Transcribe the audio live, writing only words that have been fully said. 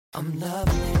I'm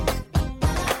loving it.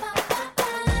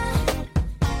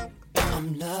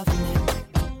 I'm loving it.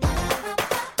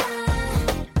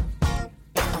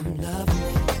 I'm loving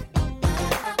it.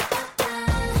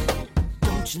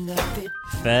 Don't you love it?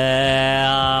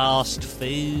 Fast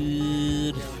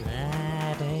Food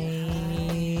Friday.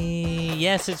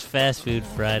 Yes, it's Fast Food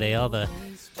Friday. All the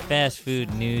fast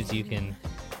food news you can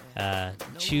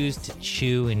choose to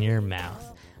chew in your mouth.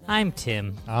 I'm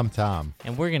Tim. I'm Tom.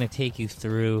 And we're going to take you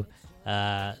through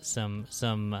some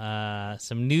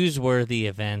newsworthy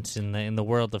events in the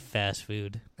world of fast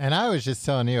food. And I was just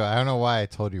telling you, I don't know why I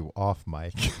told you off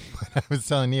mic, but I was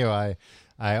telling you I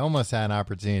almost had an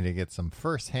opportunity to get some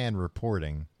firsthand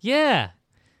reporting. Yeah.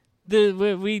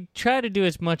 We try to do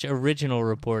as much original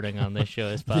reporting on this show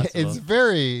as possible. It's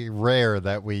very rare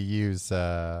that we use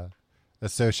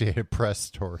Associated Press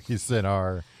stories in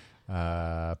our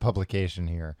publication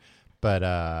here. But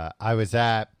I was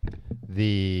at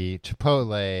the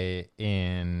Chipotle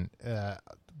in, I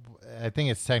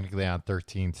think it's technically on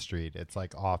 13th Street. It's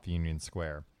like off Union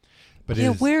Square. But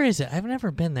yeah, where is it? I've never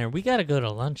been there. We got to go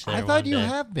to lunch there. I thought you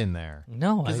have been there.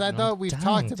 No, because I thought we've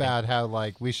talked about how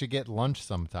like we should get lunch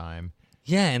sometime.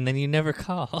 Yeah, and then you never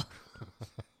call.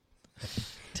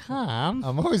 Tom,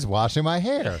 I'm always washing my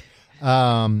hair.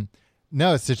 No,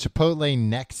 it's the Chipotle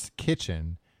Next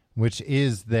Kitchen, which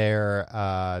is their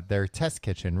test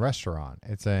kitchen restaurant.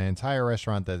 It's an entire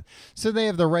restaurant so they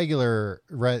have the regular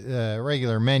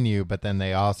menu, but then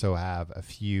they also have a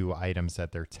few items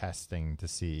that they're testing to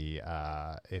see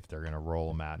if they're going to roll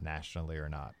them out nationally or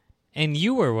not. And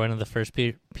you were one of the first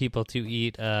people to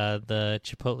eat the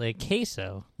Chipotle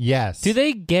queso. Yes. Do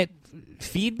they get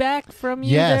feedback from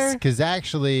you Yes, there? because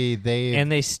actually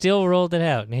they still rolled it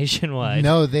out nationwide.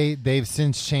 No, they've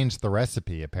since changed the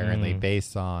recipe, apparently,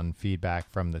 based on feedback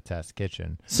from the test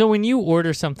kitchen. So when you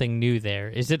order something new there,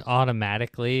 is it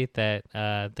automatically that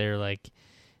they're like,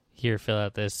 here, fill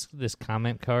out this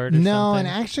comment card or something? No, and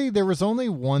actually there was only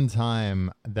one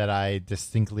time that I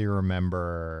distinctly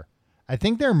remember. I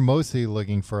think they're mostly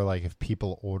looking for like if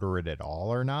people order it at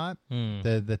all or not,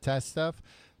 the test stuff.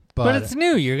 But it's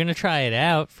new. You're going to try it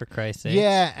out, for Christ's sake.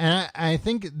 Yeah, and I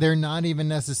think they're not even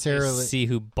necessarily... See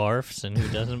who barfs and who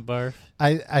doesn't barf?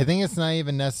 I think it's not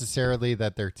even necessarily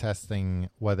that they're testing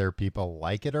whether people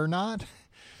like it or not.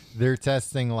 They're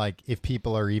testing like if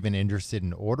people are even interested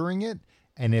in ordering it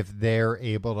and if they're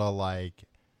able to like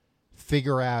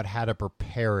figure out how to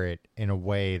prepare it in a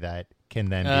way that can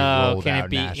then be rolled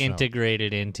out nationally. Can it be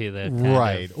integrated into the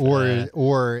right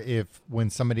or if when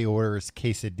somebody orders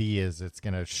quesadillas, it's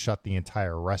going to shut the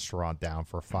entire restaurant down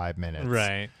for 5 minutes.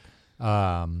 Right.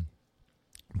 But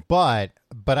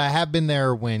I have been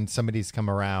there when somebody's come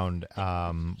around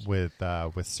with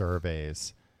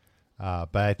surveys. But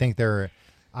I think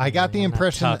I got the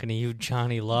impression I'm not talking to you,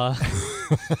 Johnny Law.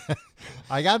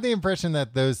 I got the impression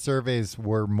that those surveys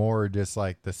were more just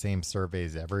like the same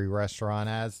surveys every restaurant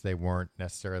has. They weren't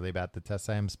necessarily about the test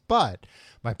items. But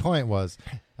my point was,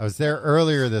 I was there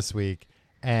earlier this week,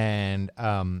 and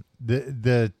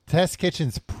the test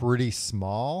kitchen's pretty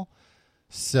small.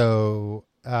 So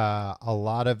a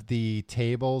lot of the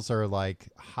tables are like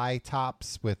high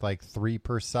tops with like 3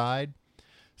 per side.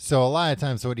 So a lot of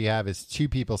times what you have is 2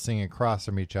 people sitting across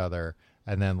from each other,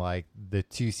 and then like the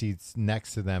 2 seats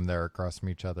next to them that are across from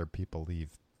each other, people leave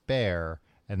bare,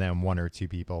 and then 1 or 2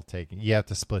 people taking. You have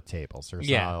to split tables. There's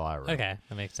not a lot of room. Okay,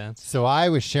 that makes sense. So I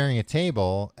was sharing a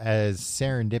table, as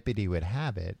serendipity would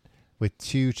have it, with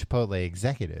 2 Chipotle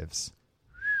executives.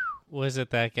 Was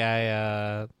it that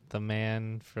guy, the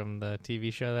man from the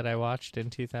TV show that I watched in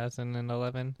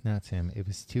 2011? No, Tim. It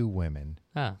was 2 women.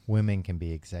 Oh. Women can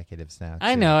be executives now, too.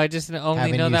 I know. I just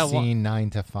only know that one. Haven't you seen 9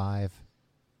 to 5?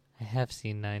 I have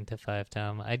seen 9 to 5,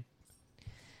 Tom. I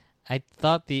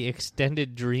thought the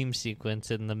extended dream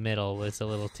sequence in the middle was a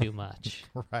little too much.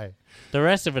 Right. The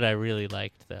rest of it I really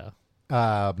liked, though.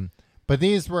 But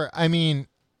these were, I mean,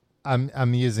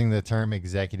 I'm using the term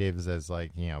executives as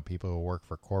like, people who work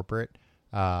for corporate.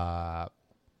 I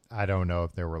don't know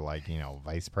if they were like,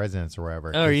 vice presidents or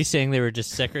whatever. Oh, are you saying they were just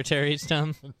secretaries,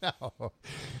 Tom?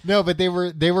 No, but they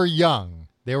were young.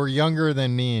 They were younger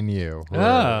than me and you. Who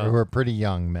were pretty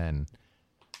young men.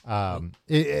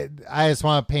 I just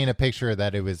want to paint a picture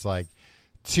that it was like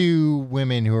 2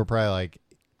 women who were probably like,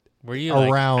 were you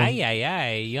around? Like,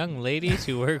 aye, young ladies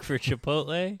who work for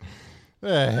Chipotle?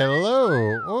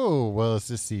 Hello. Oh, well, is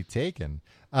this seat taken?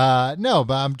 No,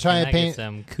 but I'm trying to paint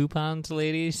some coupons,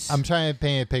 ladies. I'm trying to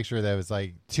paint a picture that was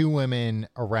like 2 women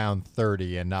around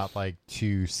 30 and not like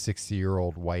 2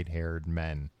 60-year-old white-haired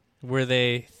men. Were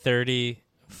they 30,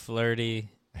 flirty,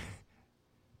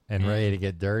 and ready to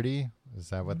get dirty? Is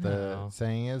that what the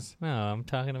saying is? No, I'm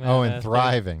talking about... Oh, and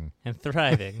thriving. And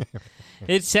thriving.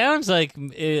 It sounds like,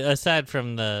 aside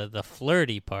from the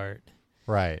flirty part...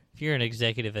 Right. If you're an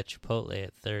executive at Chipotle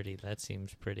at 30, that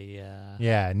seems pretty...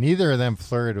 Yeah, neither of them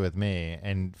flirted with me,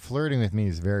 and flirting with me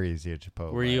is very easy at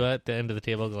Chipotle. Were you at the end of the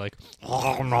table like...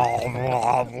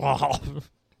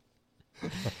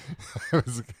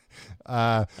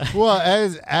 Well,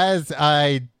 as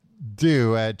I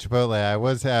do at Chipotle, I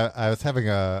was having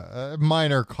a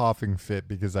minor coughing fit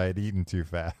because I had eaten too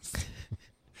fast.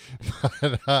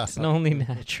 But, it's only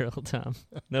natural, Tom.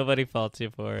 Nobody faults you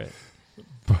for it.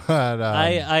 But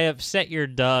I upset your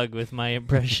dog with my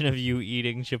impression of you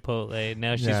eating Chipotle.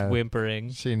 Now she's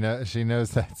whimpering. She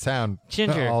knows that sound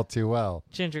Ginger. all too well.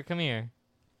 Ginger, come here.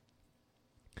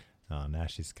 Oh, now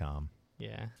she's calm.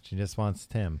 Yeah. She just wants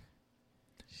Tim.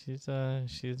 She's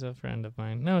a friend of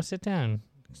mine. No, sit down.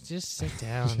 Just sit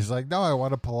down. She's like, no, I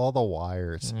want to pull all the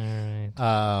wires. All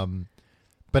right.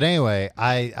 But anyway,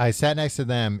 I sat next to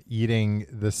them eating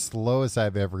the slowest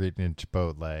I've ever eaten in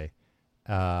Chipotle.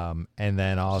 And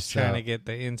then also just trying to get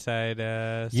the inside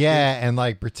and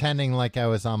like pretending like I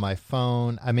was on my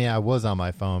phone. I mean, I was on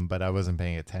my phone, but I wasn't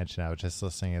paying attention. I was just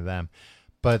listening to them.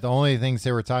 But the only things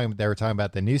they were talking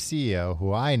about the new CEO,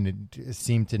 who I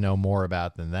seem to know more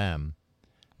about than them.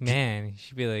 Man, you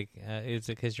should be like, is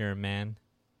it because you're a man?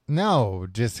 No,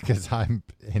 just because I'm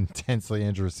intensely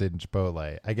interested in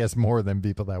Chipotle. I guess more than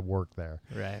people that work there.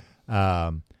 Right.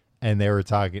 And they were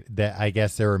talking that I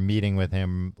guess they were meeting with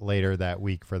him later that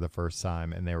week for the first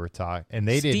time, and they were talking. And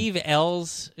they Steve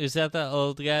Ells, is that the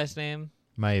old guy's name?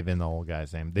 Might have been the old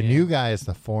guy's name. The new guy is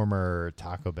the former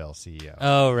Taco Bell CEO.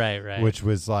 Oh, right. Which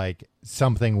was like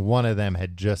something one of them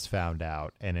had just found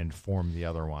out and informed the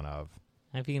other one of.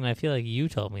 I feel like you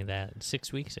told me that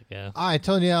 6 weeks ago. I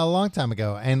told you that a long time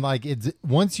ago. And like it's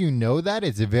once you know that,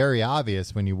 it's very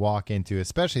obvious when you walk into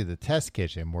especially the test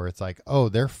kitchen where it's like, oh,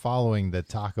 they're following the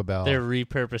Taco Bell. They're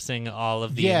repurposing all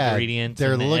of the ingredients.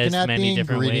 They're in looking at many the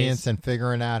ingredients ways. and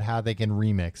figuring out how they can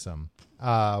remix them.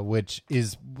 Which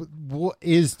is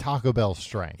Taco Bell's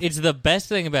strength. It's the best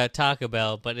thing about Taco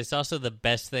Bell, but it's also the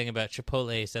best thing about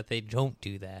Chipotle is that they don't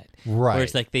do that. Right. Where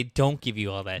it's like they don't give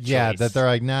you all that choice. Yeah, that they're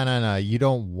like, no, you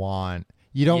don't want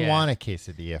a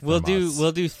quesadilla from us.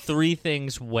 We'll do three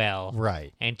things well.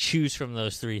 Right. And choose from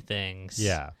those three things.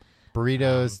 Yeah.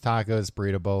 Burritos, tacos,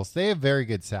 burrito bowls. They have very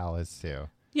good salads too.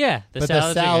 Yeah, the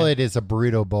salad is a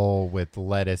burrito bowl with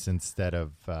lettuce instead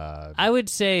of. I would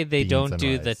say they don't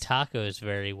do rice. the tacos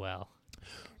very well.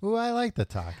 Ooh, I like the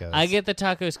tacos. I get the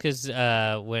tacos because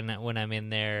when I'm in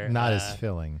there, not as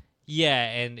filling. Yeah,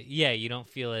 and you don't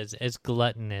feel as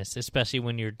gluttonous, especially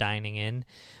when you're dining in.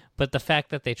 But the fact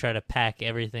that they try to pack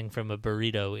everything from a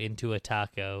burrito into a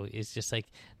taco is just like,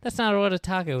 that's not what a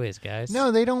taco is, guys.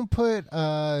 No, they don't put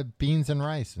beans and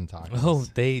rice in tacos. Oh,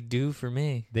 they do for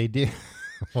me. They do.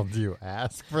 Well, do you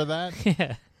ask for that?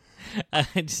 Yeah. I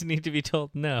just need to be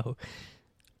told no.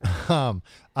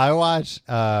 I watch,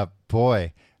 I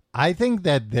think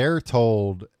that they're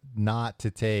told not to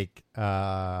take,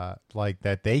 like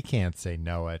that they can't say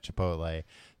no at Chipotle.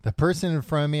 The person in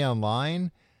front of me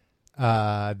online,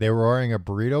 they were ordering a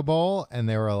burrito bowl and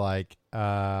they were like,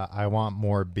 I want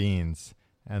more beans.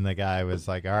 And the guy was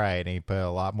like, all right. And he put a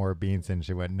lot more beans in.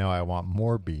 She went, no, I want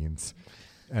more beans.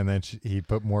 And then he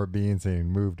put more beans and he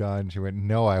moved on. She went,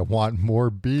 no, I want more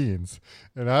beans.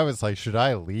 And I was like, should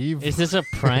I leave? Is this a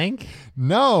prank?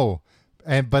 No.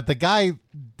 But the guy,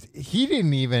 he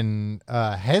didn't even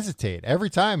hesitate. Every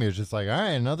time he was just like, all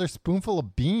right, another spoonful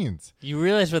of beans. You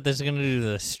realize what this is going to do to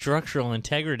the structural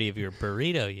integrity of your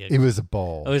burrito. It was a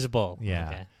bowl. Oh, it was a bowl. Yeah.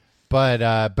 Okay. But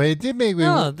it did make me...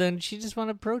 No, then she just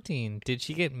wanted protein. Did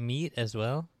she get meat as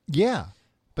well? Yeah.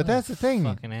 But that's the thing.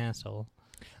 Fucking asshole.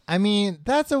 I mean,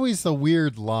 that's always the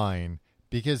weird line.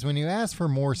 Because when you ask for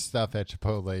more stuff at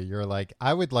Chipotle, you're like,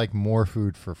 I would like more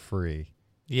food for free.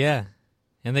 Yeah.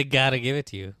 And they got to give it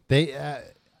to you.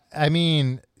 I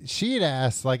mean, she had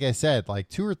asked, like I said, like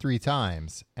 2 or 3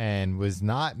 times and was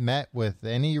not met with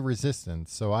any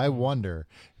resistance. So I wonder.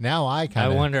 Now I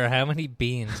wonder how many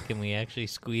beans can we actually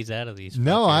squeeze out of these?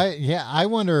 No, I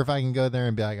wonder if I can go there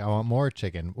and be like, I want more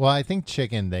chicken. Well, I think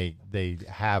chicken, they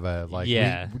have a, like,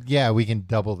 we can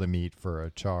double the meat for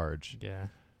a charge. Yeah.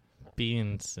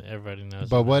 Beans, everybody knows.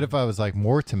 But what if I was like,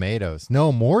 more tomatoes?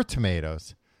 No, more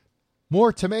tomatoes.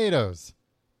 More tomatoes.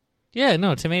 Yeah,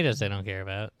 no, tomatoes I don't care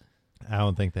about. I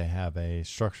don't think they have a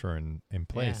structure in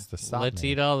place to stop Let's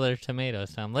me. eat all their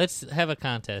tomatoes, Tom. Let's have a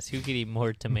contest. Who can eat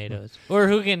more tomatoes? Or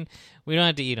we don't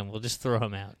have to eat them. We'll just throw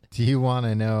them out. Do you want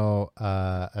to know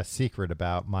a secret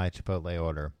about my Chipotle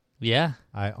order? Yeah.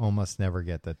 I almost never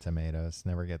get the tomatoes,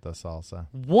 never get the salsa.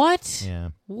 What? Yeah.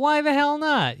 Why the hell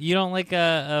not? You don't like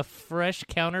a fresh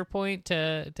counterpoint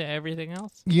to everything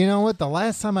else? You know what? The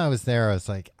last time I was there, I was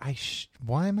like,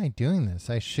 why am I doing this?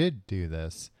 I should do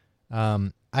this.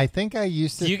 I think I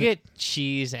used to. Do you get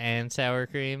cheese and sour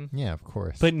cream? Yeah, of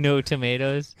course. But no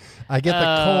tomatoes? I get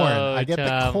the corn. I get the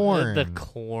Tom, corn. The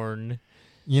corn.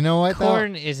 You know what,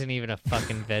 Corn isn't even a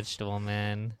fucking vegetable,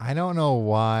 man. I don't know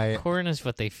why. Corn is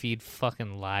what they feed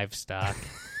fucking livestock.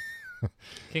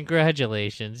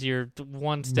 Congratulations. You're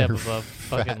one step They're above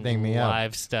fucking fattening me up.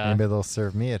 livestock. Maybe they'll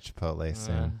serve me at Chipotle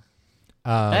soon.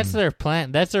 That's their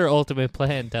plan. That's their ultimate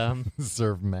plan, Tom.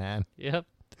 Serve man. Yep.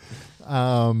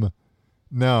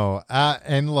 No.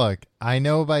 And look, I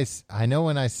know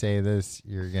when I say this,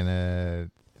 you're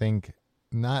gonna think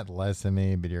not less of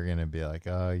me, but you're gonna be like,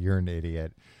 "Oh, you're an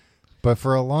idiot." But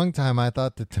for a long time, I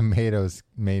thought the tomatoes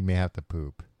made me have to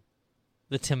poop.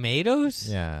 The tomatoes?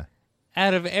 Yeah.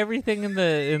 Out of everything in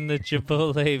the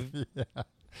Chipotle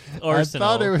arsenal,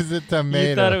 I thought it was the tomato.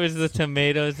 You thought it was the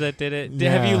tomatoes that did it.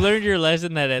 Yeah. Have you learned your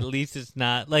lesson that at least it's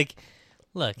not like?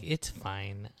 Look, it's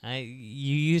fine. You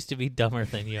used to be dumber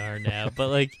than you are now, but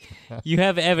like, you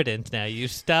have evidence now. You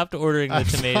stopped ordering the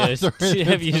tomatoes.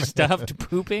 Have you stopped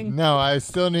pooping? No, I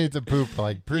still need to poop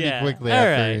like pretty quickly All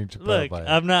after right. eating Chipotle. Look,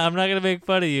 I'm not gonna make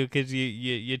fun of you because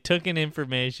you took in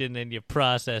information and you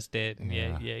processed it and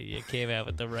you came out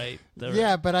with the right.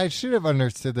 Yeah, but I should have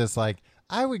understood this. Like,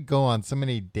 I would go on so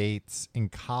many dates in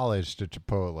college to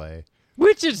Chipotle.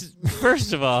 Which is,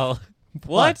 first of all,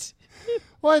 what?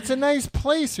 Well, it's a nice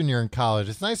place when you're in college.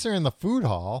 It's nicer in the food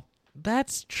hall.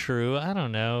 That's true. I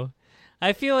don't know.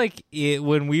 I feel like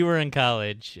when we were in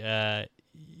college,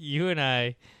 you and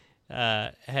I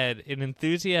had an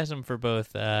enthusiasm for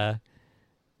both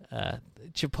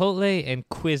Chipotle and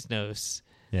Quiznos.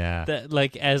 Yeah.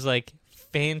 That as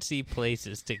fancy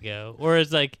places to go, or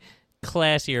as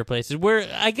classier places. Where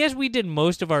I guess we did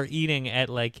most of our eating at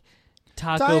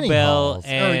Taco Dining Bell halls.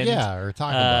 and or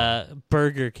Taco Bell.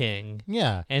 Burger King.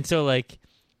 Yeah. And so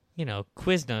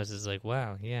Quiznos is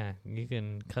wow, yeah, you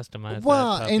can customize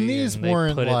Well, that puppy and these they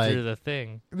weren't put it through the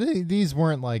thing. These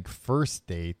weren't like first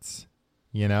dates.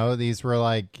 These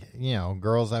were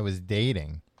girls I was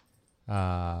dating.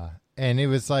 And it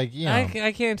was I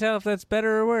can't tell if that's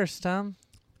better or worse, Tom.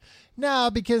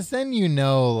 No, because then you're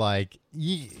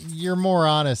more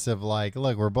honest of look,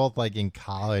 we're both in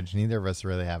college. Neither of us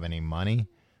really have any money.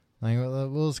 Well,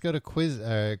 let's go to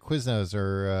Quiznos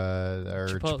or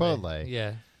Chipotle.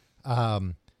 Yeah.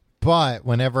 But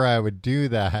whenever I would do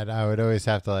that, I would always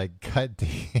have to cut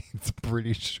dates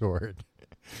pretty short.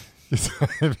 So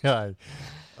I'd be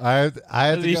I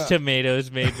had to These go. tomatoes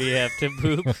made me have to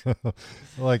poop.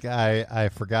 Look, I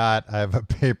forgot I have a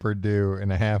paper due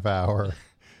in a half hour.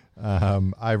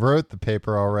 I wrote the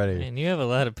paper already. Man, you have a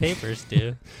lot of papers,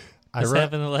 dude. This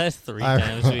happened the last 3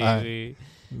 times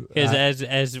because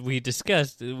as we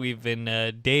discussed, we've been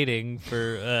dating for.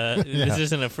 This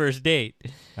isn't a first date.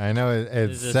 I know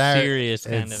it's serious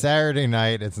kind it's of. Saturday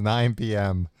night. It's 9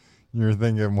 p.m. You're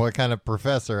thinking, what kind of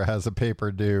professor has a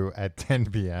paper due at 10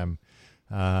 p.m.?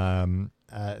 I'll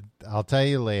tell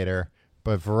you later.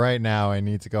 But for right now, I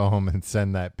need to go home and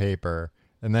send that paper.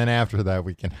 And then after that,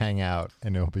 we can hang out,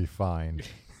 and it'll be fine.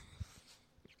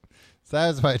 So that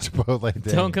was my Chipotle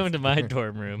day. Don't come to my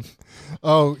dorm room.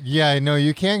 Oh, yeah, no,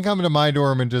 you can't come to my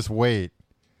dorm and just wait.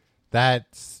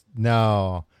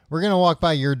 No. We're going to walk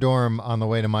by your dorm on the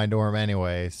way to my dorm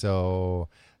anyway. So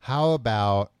how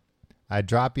about I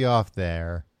drop you off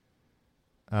there.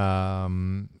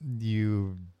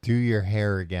 You do your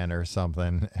hair again or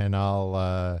something, and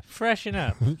I'll... Freshen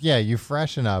up. Yeah, you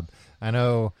freshen up. I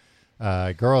know...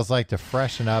 girls like to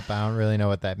freshen up. I don't really know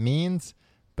what that means,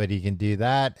 but you can do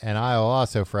that, and I'll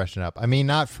also freshen up. I mean,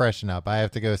 not freshen up. I have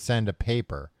to go send a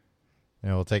paper,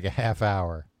 and it will take a half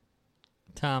hour.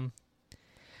 Tom,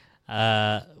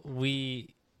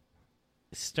 we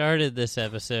started this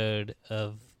episode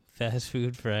of Fast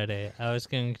Food Friday. I was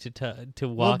going to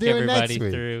walk everybody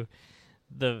through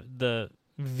the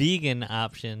vegan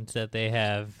options that they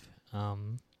have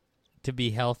to be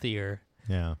healthier.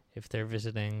 Yeah. If they're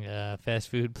visiting fast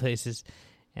food places,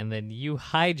 and then you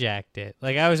hijacked it.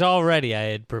 I was all ready. I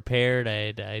had prepared.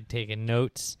 I had taken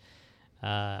notes.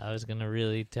 I was gonna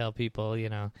really tell people,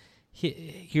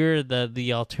 here are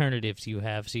the alternatives you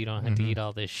have, so you don't have to eat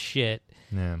all this shit.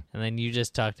 Yeah. And then you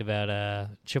just talked about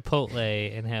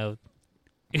Chipotle and how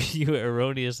you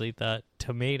erroneously thought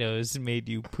tomatoes made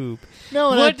you poop.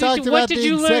 No, and I talked about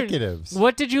the executives.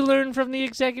 What did you learn from the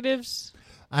executives?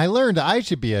 I learned I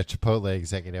should be a Chipotle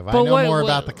executive. I know more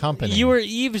about the company. You were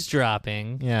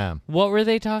eavesdropping. Yeah. What were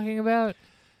they talking about?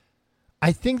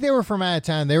 I think they were from out of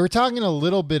town. They were talking a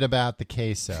little bit about the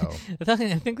queso. I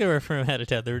think they were from out of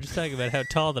town. They were just talking about how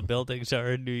tall the buildings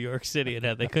are in New York City and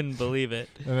how they couldn't believe it.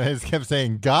 And they just kept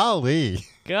saying, golly.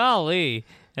 Golly.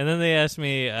 And then they asked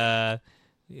me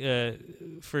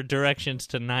for directions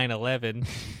to 9/11.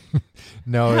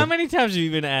 No. How many times have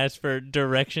you been asked for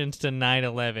directions to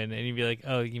 9/11? And you'd be like,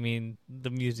 oh, you mean the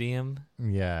museum?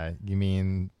 Yeah, you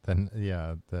mean the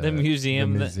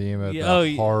museum. The museum of Oh,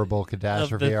 the horrible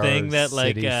catastrophe of the thing our that,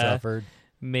 like, city suffered.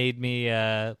 Made me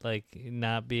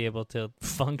not be able to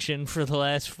function for the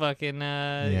last fucking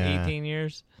 18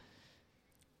 years.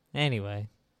 Anyway,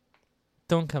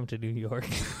 don't come to New York.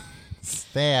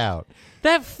 Stay out.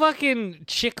 That fucking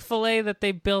Chick-fil-A that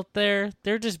they built there,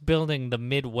 they're just building the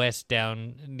Midwest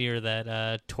down near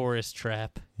that tourist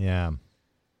trap. Yeah.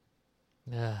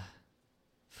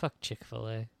 Fuck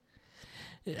Chick-fil-A.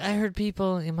 I heard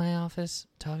people in my office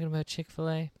talking about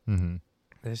Chick-fil-A. Mm-hmm.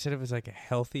 They said it was like a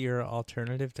healthier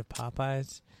alternative to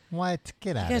Popeyes. What?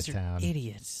 Get out You guys of are town.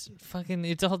 Idiots. Fucking,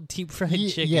 it's all deep fried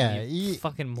chicken. Yeah, you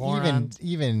fucking morons.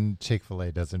 Even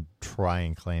Chick-fil-A doesn't try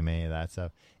and claim any of that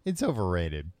stuff. It's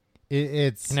overrated.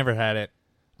 It's I never had it.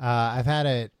 I've had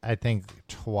it, I think,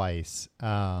 twice.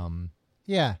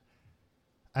 Yeah.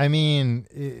 I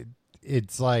mean,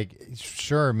 it's like,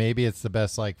 sure, maybe it's the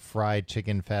best, like, fried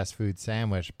chicken fast food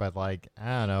sandwich, but, like,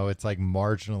 I don't know, it's, like,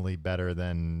 marginally better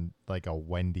than, like, a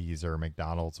Wendy's or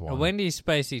McDonald's one. A Wendy's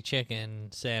spicy chicken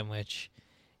sandwich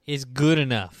is good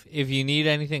enough. If you need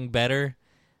anything better,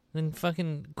 then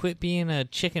fucking quit being a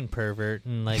chicken pervert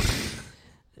and, like,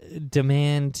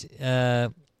 demand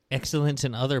excellence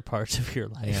in other parts of your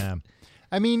life. Yeah.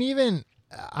 I mean, even,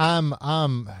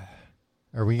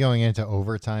 are we going into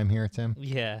overtime here, Tim?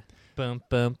 Yeah. Bum,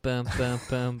 bum, bum, bum,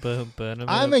 bum, bum, bum,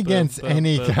 I'm against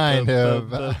any kind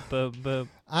of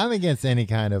I'm against any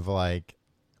kind of, like,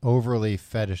 overly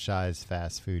fetishized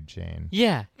fast food chain.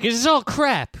 Yeah, because it's all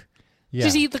crap. Yeah.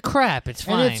 Just eat the crap. It's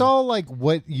fine. And it's all like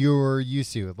what you're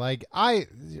used to. Like,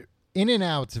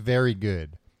 In-N-Out's very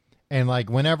good. And, like,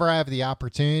 whenever I have the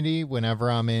opportunity,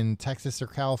 whenever I'm in Texas or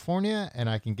California and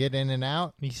I can get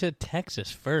In-N-Out. You said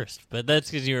Texas first, but that's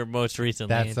because you were most recently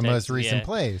That's in the Texas. most recent Yeah.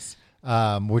 place,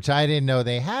 which I didn't know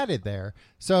they had it there.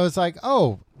 So it's like,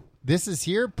 oh, this is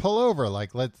here? Pull over.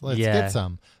 Like, let's Yeah. get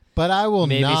some. But I will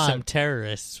Maybe not. some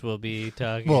terrorists will be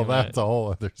talking Well, about. that's a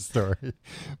whole other story.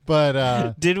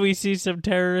 But Did we see some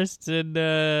terrorists in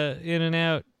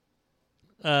In-N-Out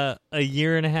a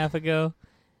year and a half ago?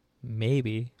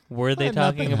 Maybe. Were they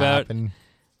talking nothing about happened.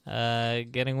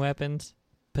 getting weapons?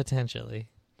 Potentially.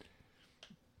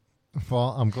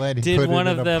 Well, I'm glad he Did put one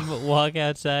it of in them walk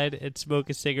outside and smoke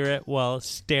a cigarette while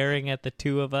staring at the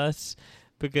two of us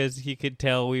because he could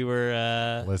tell we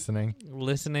were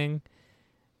listening.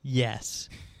 Yes.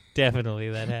 Definitely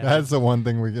that happened. That's the one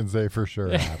thing we can say for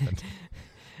sure happened.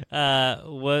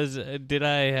 Was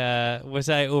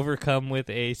I overcome with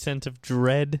a sense of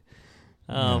dread?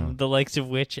 No. The likes of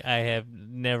which I have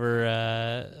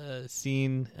never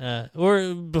seen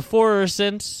or before or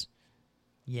since.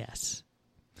 Yes,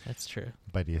 that's true.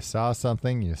 But you saw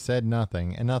something, you said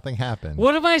nothing, and nothing happened.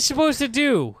 What am I supposed to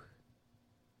do?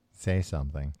 Say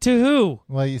something. To who?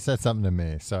 Well, you said something to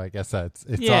me, so I guess it's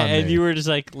yeah, on and me. you were just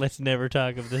like, let's never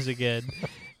talk of this again.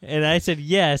 And I said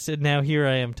yes, and now here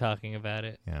I am talking about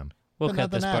it. Yeah. We'll But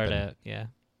cut this nothing part happened. out.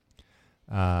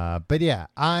 Yeah. But yeah,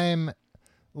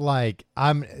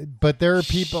 but there are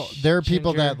people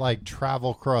Ginger. that, like,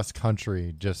 travel cross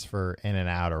country just for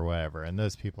In-N-Out or whatever, and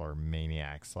those people are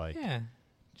maniacs. Like, Yeah.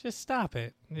 Just stop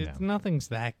it. Yeah. Nothing's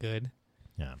that good.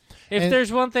 yeah. If And-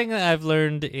 there's one thing that I've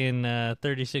learned in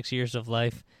 36 years of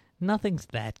life, nothing's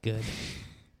that good.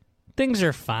 Things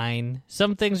are fine.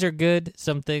 Some things are good.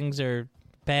 Some things are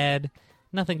bad.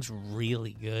 Nothing's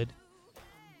really good.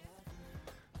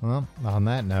 Well, on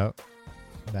that note,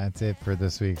 that's it for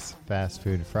this week's Fast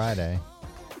Food Friday.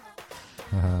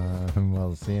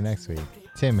 We'll see you next week.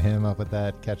 Tim, hit him up with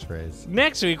that catchphrase.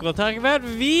 Next week, we'll talk about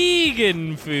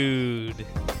vegan food.